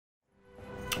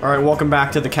Alright, welcome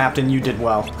back to the captain. You did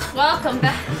well. Welcome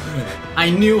back. I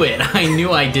knew it. I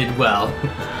knew I did well.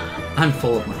 I'm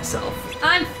full of myself.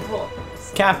 I'm full.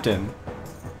 Captain.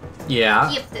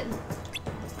 Yeah. Captain.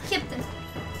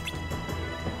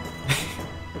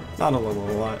 Not a little,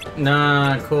 a lot.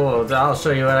 Nah, cool. I'll show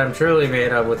you what I'm truly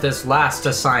made of with this last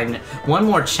assignment. One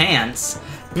more chance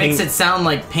makes Ping. it sound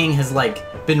like Ping has,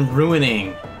 like, been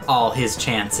ruining all his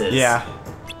chances. Yeah.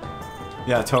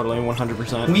 Yeah, totally,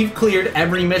 100%. We've cleared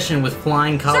every mission with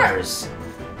flying colors.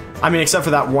 I mean, except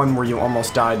for that one where you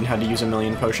almost died and had to use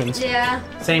 1,000,000 potions. Yeah.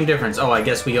 Same difference. Oh, I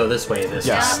guess we go this way this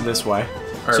Yes, time. this way.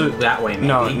 Or So- that way, maybe.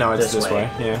 No, it's this way.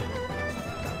 Yeah.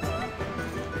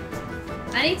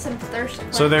 I need some thirst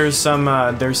quench. So there's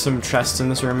some chests in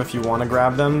this room if you want to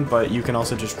grab them, but you can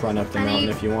also just run up the mountain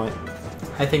if you want.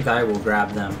 I think I will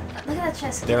grab them. Look at that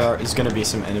chest. There is going to be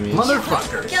some enemies.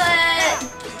 Motherfuckers! Kill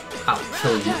it! I'll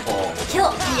kill you all.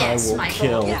 Kill. Yes, I will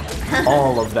Michael. kill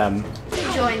all of them.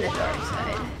 Join the dark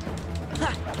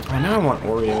side. I know I want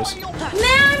Oreos.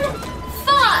 Man,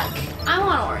 fuck! I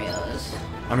want Oreos.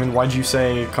 I mean, why'd you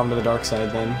say come to the dark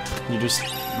side then? You just...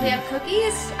 We have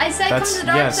cookies? I said That's- come to the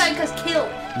dark yes. side because kill.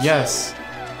 Yes.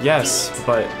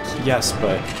 But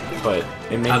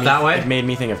it made Up me, that way? It made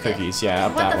me think of cookies. Yeah,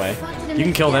 up What that the way. fuck did it You can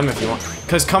make kill you? them if you want.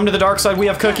 Cause come to the dark side, we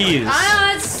have cookies.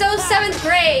 Ah, it's so 7th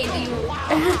grade, you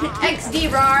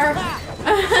XD rar.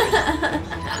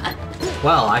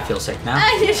 Well, I feel sick now.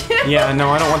 Yeah, no,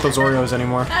 I don't want those Oreos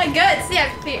anymore. Good.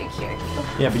 Yeah, very cute.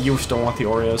 Yeah, but you still want the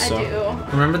Oreos, so. I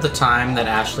do. Remember the time that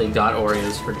Ashley got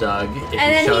Oreos for Doug? If And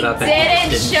then showed he up didn't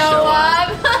and show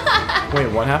up.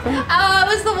 Wait, what happened? Oh,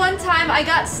 it was the one time I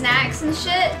got snacks and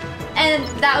shit, and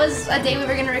that was a day we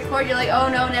were gonna record. You're like, oh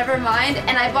no, never mind.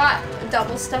 And I bought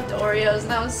double stuffed Oreos,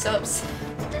 and I was so upset.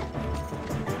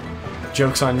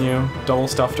 Joke's on you. Double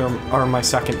stuffed are my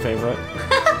second favorite.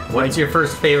 What's your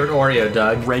first favorite Oreo,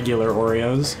 Doug? Regular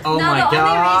Oreos. Oh no, my the only reason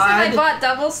I god! bought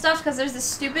double stuffed because there's this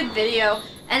stupid video,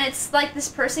 and it's like this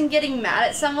person getting mad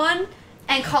at someone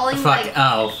and calling Fuck,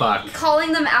 oh fuck.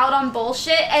 calling them out on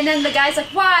bullshit, and then the guy's like,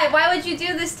 why would you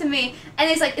do this to me? And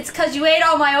he's like, it's because you ate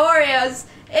all my Oreos.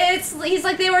 He's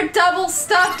like, they were double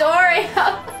stuffed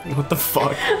Oreos. What the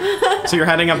fuck? So you're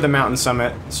heading up the mountain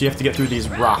summit, so you have to get through these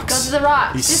rocks. Go to the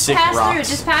rocks. These Just sick pass rocks. through.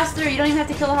 Just pass through. You don't even have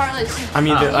to kill the Heartless.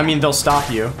 I mean, they'll stop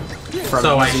you from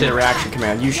So I using the should- reaction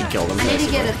command. You should kill them. I need to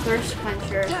basically. get a thirst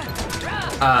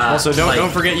quencher. Also,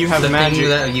 don't forget you have the magic. thing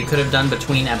that you could have done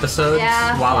between episodes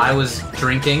Yeah. while I was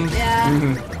drinking. Yeah.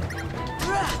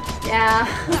 Yeah.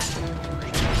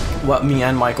 What me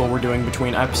and Michael were doing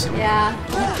between eps. Yeah.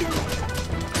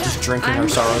 Just drinking our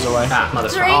sorrows away. Ah,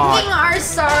 motherfucker. Drinking our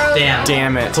sorrow.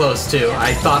 Damn it. Close too.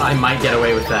 I thought I might get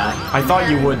away with that. I thought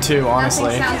you would too,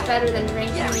 honestly. Nothing sounds better than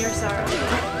drinking your sorrow.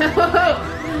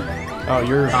 Oh,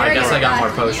 you're. Oh, I guess I got more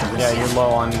Yeah. potions. Yeah, you're low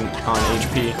on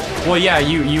HP. Well, yeah,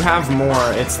 you have more.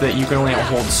 It's that you can only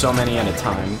hold so many at a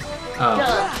time.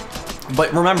 Oh.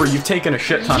 But remember, you've taken a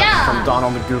shit ton Yeah. from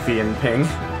Donald and Goofy and Ping. Look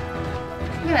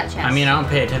at that chest. I mean, I don't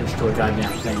pay attention to a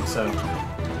goddamn thing, so.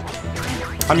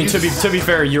 I mean, to be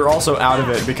fair, you're also out of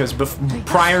it because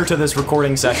prior to this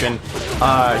recording session,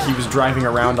 he was driving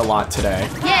around a lot today.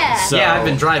 Yeah. So- Yeah, I've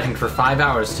been driving for 5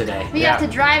 hours today. We Yeah. got to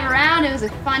drive around. It was a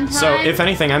fun time. So if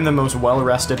anything, I'm the most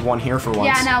well-rested one here for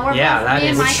once. yeah, no, we're Yeah, both. that Me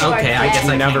and is- Michael okay, are I dead. guess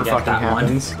I never can't get fucking that one.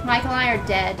 happens. Michael and I are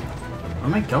dead. Where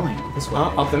am I going? This way.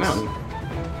 Up the mountain.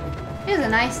 It was a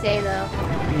nice day though.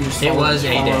 You just It was a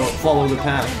day. Follow the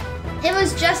path. It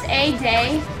was just a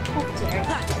day. Oh, Jared.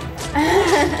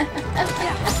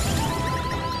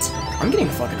 I'm getting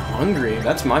fucking hungry.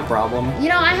 That's my problem. You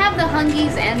know, I have the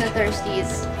hungies and the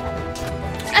thirsties.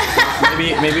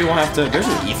 Maybe we'll have to. There's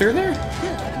an ether there.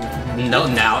 No,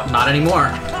 now, not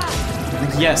anymore.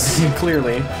 Yes,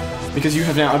 clearly, because you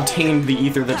have now obtained the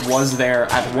ether that was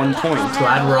there at one point.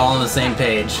 Glad we're all on the same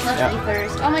page. Left Yeah. me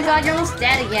thirst. Oh my god, you're almost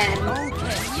dead again.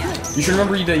 You should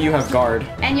remember that you have guard.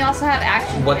 And you also have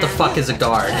action. What the command. fuck is a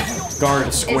guard?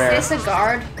 Guard square. Is this a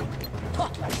guard?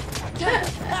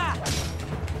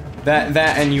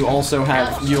 That and you also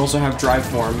have drive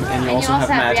form, and you also have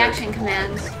magic reaction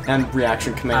commands. and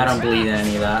reaction I commands. don't believe in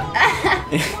any of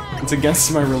that. It's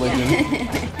against my religion.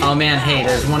 Oh man, hey,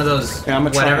 there's one of those. Yeah, I'm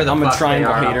a whatever the fuck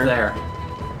triangle they are hater. up there.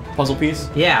 Puzzle piece.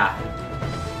 Yeah.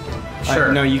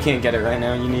 Sure. No, you can't get it right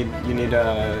now. You need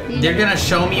They're gonna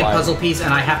show me a Why? puzzle piece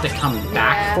and I have to come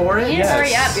back for You it? need to Yes.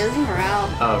 hurry up, you're losing morale.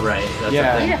 Oh, right. That's Yeah. the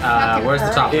You thing. need to fucking Where's the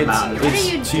top of the hurry. mountain? What are It's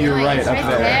you to doing? your right It's up right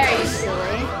there. you silly.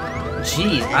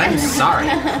 Jeez, I'm sorry.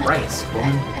 Christ,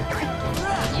 woman.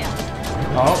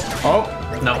 Oh.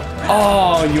 No.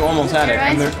 Oh, you almost had it. Your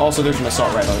And eyes- there's an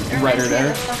assault rifle right Reminds me there.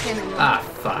 of the fucking Ah,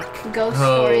 fuck. Ghost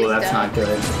Oh, stories that's stuff. not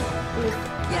good.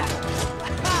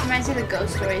 reminds me of the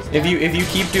ghost stories. If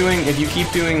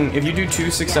you do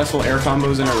 2 successful air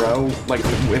combos in a row, like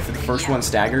if the first one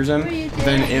staggers him,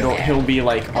 then he'll be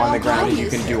like on the ground and you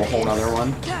can do a whole other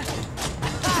one.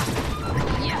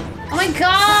 Oh my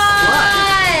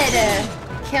god!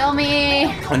 Kill me.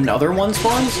 Another one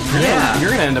spawns? Yeah.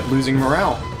 You're gonna end up losing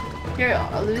morale. You're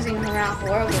losing morale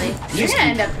horribly. You're gonna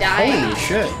end up dying. Holy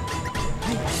shit.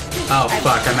 Oh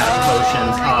fuck, I'm out of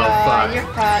potions. Oh my Oh god, fuck.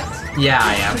 you're fucked. Yeah,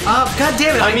 I am. Oh god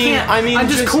damn it, I can't. I'm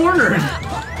just cornered.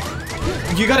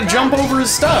 You gotta jump over his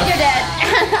stuff. You're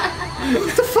dead.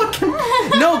 What the fuck?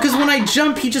 No, because when I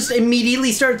jump, he just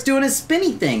immediately starts doing his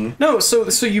spinny thing. No,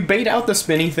 so you bait out the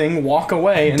spinny thing, walk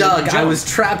away, and Doug, then I was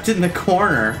trapped in the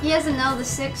corner. He doesn't know the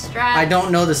 6 strats. I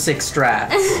don't know the 6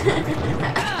 strats.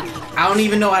 I don't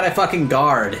even know how to fucking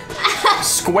guard.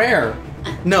 Square.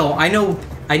 No, I know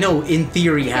in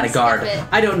theory how to guard. Skip it.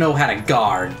 I don't know how to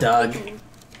guard, Doug.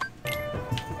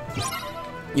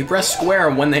 You press square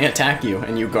when they attack you,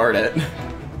 and you guard it.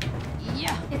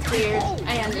 It's weird.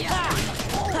 I understand.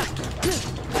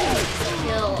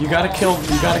 You gotta kill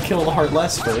the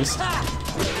Heartless first.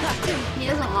 He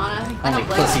doesn't wanna. I Only don't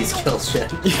blame pussies him. kill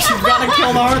shit. You gotta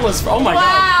kill the Heartless. Oh my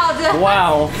Wow, god.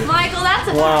 Wow. Michael, that's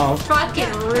a Wow.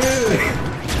 fucking rude.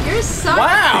 You're so.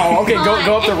 Wow. Okay, go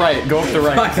up the right. Go up the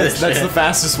right. Fuck this That's shit. the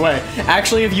fastest way.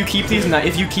 Actually, if you keep these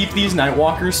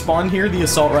Nightwalkers spawned here, the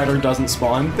Assault Rider doesn't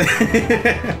spawn.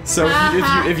 So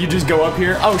if you just go up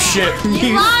here, oh shit.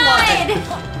 You lied.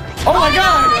 Oh my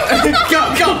god.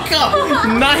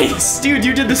 Go! Nice, dude.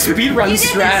 You did the speedrun You did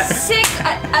strat. the sick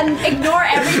ignore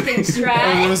everything It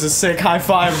strat. was a sick high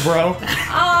five, bro. Oh,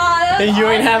 that was And you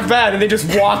ain't awesome. half bad, and they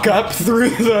just walk up through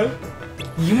the.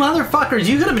 You motherfuckers,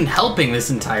 you could have been helping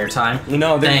this entire time.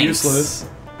 No, they're Thanks. useless.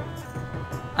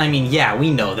 I mean, yeah,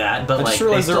 we know that, but I like, just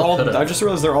realized they they're still all. could've. I just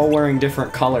realized they're all wearing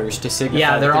different colors to signify.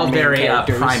 Yeah, they're that all main very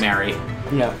characters. primary.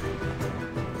 Yeah.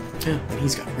 Yeah, and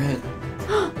he's got red.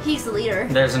 He's the leader.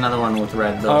 There's another one with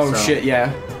red though. Oh so. shit,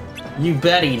 yeah. You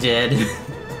bet he did.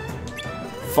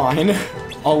 Fine.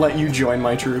 I'll let you join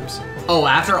my troops. Oh,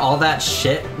 after all that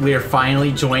shit, we are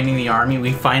finally joining the army.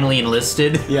 We finally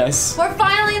enlisted. Yes. We're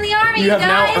finally in the army, You have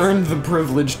guys. now earned the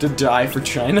privilege to die for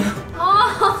China.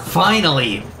 Oh,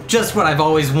 Finally! Just what I've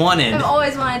always wanted. I've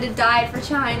always wanted to die for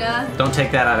China. Don't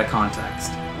take that out of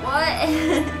context. What?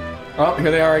 Oh,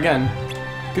 here they are again.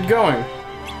 Good going.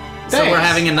 So we're Thanks.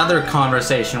 having another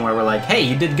conversation where we're like, "Hey,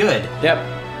 you did good." Yep.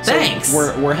 So Thanks.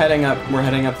 we're heading up. We're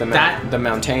heading up the That- the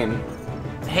mountain.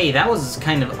 Hey, that was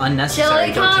kind of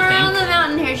unnecessary, Chili don't come you around think? the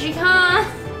mountain. Here she comes.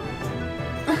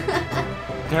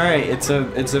 All right, it's a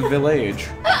village.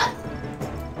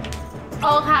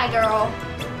 Oh, hi, girl.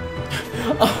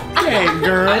 Hey,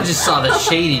 girl. I just saw the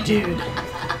shady dude.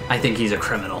 I think he's a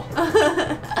criminal.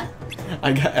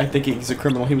 I think he's a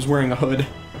criminal. He was wearing a hood.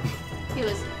 He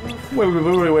was.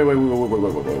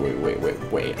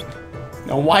 Wait.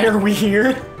 Now, why are we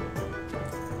here?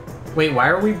 Wait, why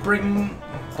are we bringing?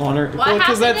 Honor. What Well,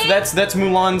 because happening? that's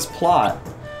Mulan's plot.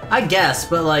 I guess,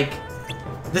 but like,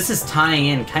 this is tying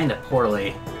in kind of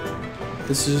poorly.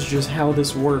 This is just how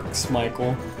this works,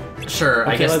 Michael. Sure, I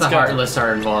Okay, guess let's the go. Heartless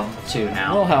are involved too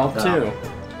now. We'll help so.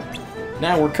 too.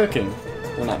 Now we're cooking.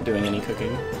 We're not doing any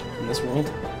cooking in this world.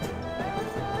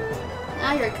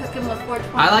 Now you're cooking with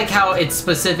 420. I like how it's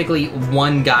specifically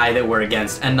one guy that we're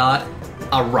against and not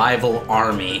a rival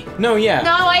army. No, yeah.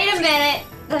 No, wait a minute.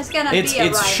 There's gonna It's be a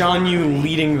rival. Shan Yu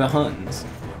leading the Huns.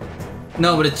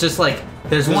 No, but it's just like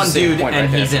there's There's one a save dude point and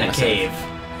right there he's if in you a wanna save.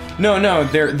 cave. No,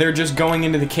 they're just going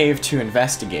into the cave to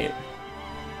investigate.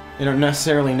 They don't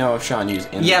necessarily know if Shan Yu's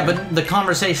in Yeah, there. but the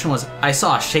conversation was, I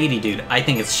saw a shady dude. I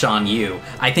think it's Shan Yu.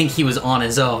 I think he was on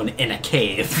his own in a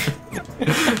cave.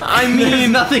 I There's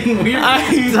mean, nothing weird.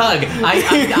 Doug,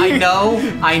 I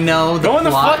know. The go in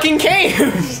the plot. fucking cave.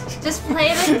 Just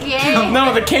play the game.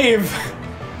 No, the cave.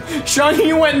 Shan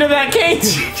Yu went into that cave.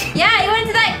 Yeah, you went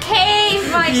to that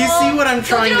cave, Michael. You see what I'm Don't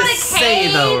trying you know to what a say,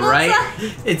 cave though, looks right?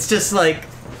 like? It's just like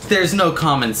there's no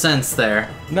common sense there.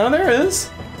 No, there is.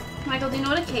 Michael, do you know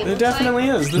what a cave There looks definitely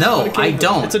like? is. This No, is what a cave I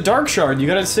don't. It's a dark shard. You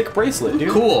got a sick bracelet, dude.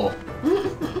 Cool,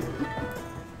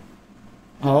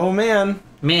 Oh man,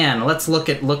 man. Let's look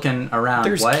at looking around.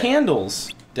 there's what?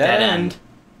 candles. Dead end.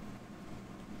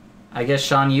 I guess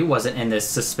Shan Yu wasn't in this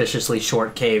suspiciously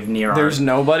short cave near There's our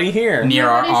nobody here.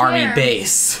 Nobody's army here.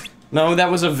 base. No,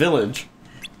 that was a village.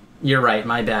 You're right.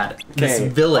 My bad. This Okay.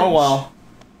 village. Oh well.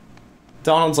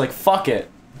 Donald's like, fuck it.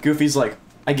 Goofy's like,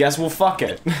 I guess we'll fuck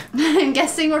it. I'm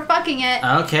guessing we're fucking it.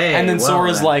 Okay. And then well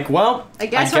Sora's then. like, well, I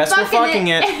guess we're fucking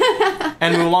it.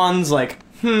 And Mulan's like,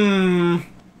 Who's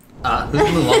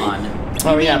Mulan?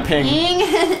 Oh yeah, Ping.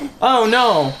 Ping. Oh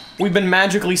no! We've been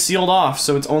magically sealed off,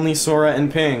 so it's only Sora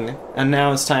and Ping. And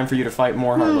now it's time for you to fight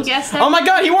more Heartless. guess that- Oh my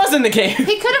god, he was in the cave!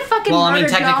 He could have fucking Well, I mean,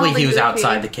 murdered technically Jolly he was Goofy.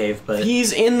 outside the cave, but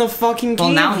He's in the fucking cave well,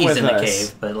 now he's with in the us.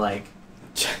 cave, but like.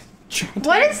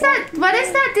 What is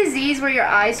that disease where your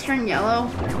eyes turn yellow?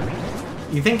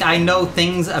 You think I know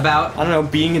things about I don't know,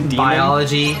 being a demon.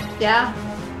 biology? Yeah.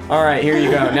 Alright, here you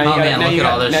go. Now you Oh, got man, now look you at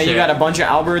got all this now you shit. got a bunch of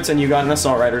Alberts and you got an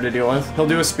Assault Rider to deal with. He'll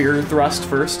do a spear thrust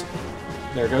first.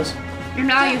 There it goes.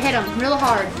 Now you hit him real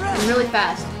hard and really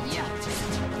fast.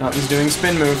 No, he's doing a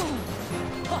spin move.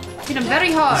 Hit him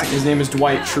very hard. His name is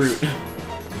Dwight Schrute.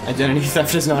 Identity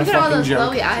theft is not Look a at all fucking those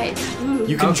joke. glowy eyes. Ooh.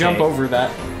 You can Okay. jump over that.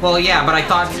 Well, yeah, but I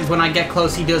thought when I get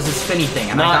close, he does the spinny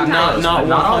thing, and I got close, but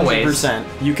not always. 100%.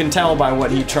 You can tell by what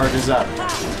he charges up.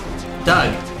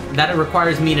 Doug, that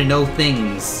requires me to know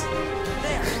things.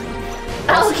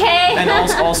 Okay. And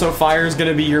also Fire's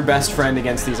gonna be your best friend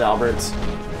against these Alberts.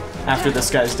 After this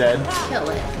guy's dead. Kill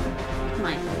it. Come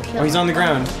on. Kill Oh, he's on the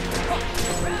ground.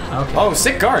 Okay. Oh,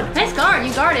 sick guard. Nice guard.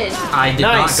 You guarded. I did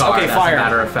Nice, not guard, okay, as fire. a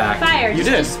matter of fact. Fire. You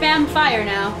Just did. spam fire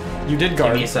now. You did Give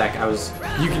guard. me a sec, I was...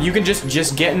 You can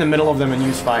just get in the middle of them and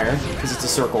use fire, because it's a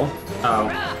circle. Oh.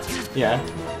 Yeah.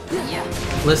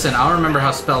 Listen, I'll remember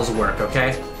how spells work,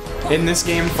 okay? In this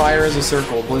game, fire is a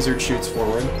circle. Blizzard shoots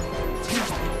forward.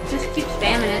 Just keep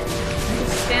spamming it.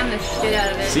 Just spam the shit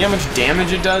out of it. See how much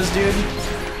damage it does, dude?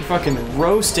 You're fucking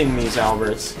roasting these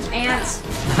Alberts. Ants.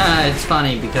 It's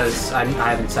funny because I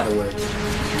haven't said a word.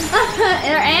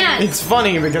 They're ants. It's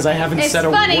funny because I haven't It's said a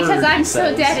word. funny because I'm he so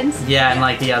says. dead and Yeah, and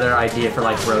like the other idea for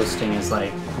like roasting is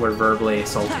like we're verbally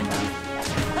assaulting them.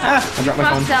 Ah, I dropped my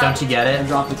phone. Fucked up. Don't you get it?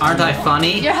 dropped the Aren't I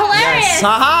funny? You're hilarious. Yes.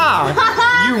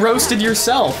 Haha! You roasted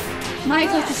yourself.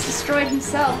 Michael just destroyed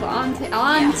himself on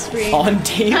screen. On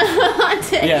tape? On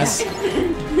tape. Yes.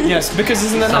 Yes, because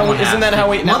isn't that Someone how has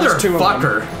to. it now there's two of them.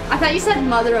 Motherfucker. I thought you said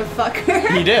mother of fucker.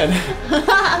 He did.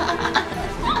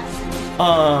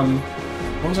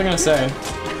 What was I gonna say?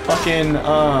 Fucking,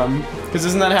 because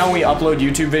isn't that how we upload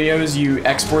YouTube videos? You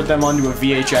export them onto a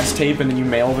VHS tape and then you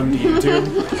mail them to YouTube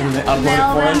and then they upload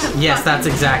Mail it them for us. to- Yes, that's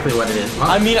exactly what it is.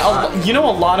 I mean, you know,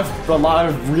 a lot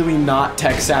of really not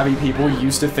tech savvy people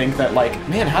used to think that like,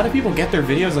 man, how do people get their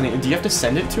videos on the? Do you have to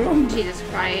send it to them? Jesus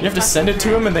Christ. You have to send it to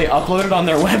them and they upload it on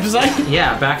their website.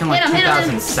 Yeah, back in like Hit 'em, hit 'em.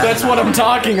 2007. That's what I'm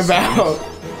talking about.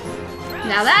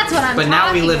 Now that's what I'm But now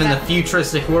we talking live in the about.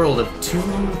 futuristic world of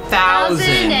 2000.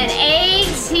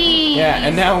 2018. Yeah,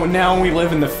 and now we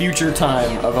live in the future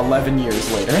time of 11 years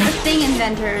later. Thing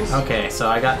inventors. Okay, so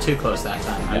I got too close that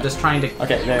time. I'm just trying to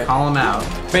Okay, there. call him out.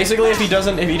 Basically, if he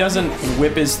doesn't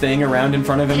whip his thing around in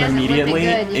front of him He doesn't whip it immediately,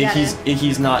 good, you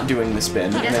he's not doing the spin,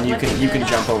 and then doesn't you whip it can good.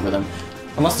 jump over them.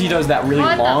 Unless he does that really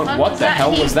What the long. fuck What was the that?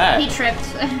 hell was that? He tripped.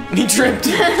 He tripped.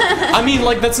 I mean,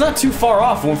 like that's not too far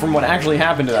off from what actually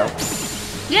happened though.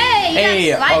 Yay! You Hey,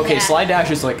 got slide okay, dash. slide dash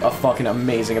is like a fucking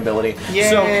amazing ability.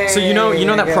 Yay, So you know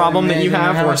that I problem got that you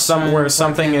amazing have where awesome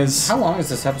something is. How long is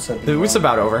this episode? It's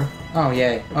about over. Oh,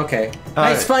 yay. Okay.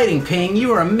 Nice fighting, Ping. You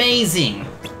were amazing.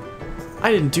 I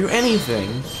didn't do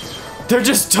anything. They're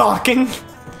just talking.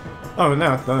 Oh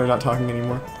no, they're not talking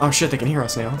anymore. Oh shit, they can hear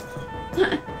us now.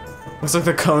 It's like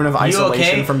the cone of You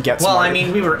isolation okay? from Get Well, Smart. I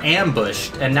mean, we were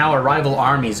ambushed, and now a rival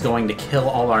army is going to kill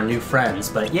all our new friends.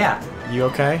 But yeah, You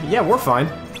okay? Yeah, we're fine.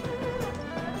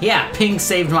 yeah, Ping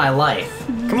saved my life.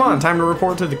 Come on, time to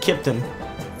report to the captain.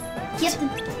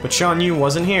 But Sean Yu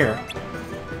wasn't here.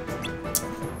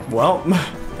 Well,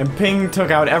 and Ping took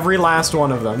out every last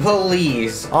one of them.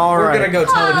 Please. All we're right. gonna go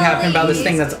tell the captain about this Please.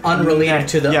 thing that's unrelated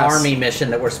to the Yes. army mission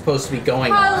that we're supposed to be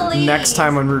going on. Please. Next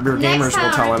time on Root Beer Next Gamers, time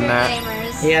we'll tell on him Root that. Gamers.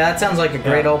 Yeah, that sounds like a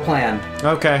great Yeah. old plan.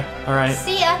 Okay, alright.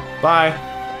 See ya. Bye.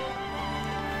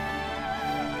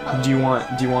 Do you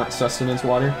want sustenance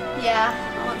water? Yeah.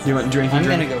 I want Do you want drinking I'm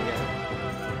drink? gonna go get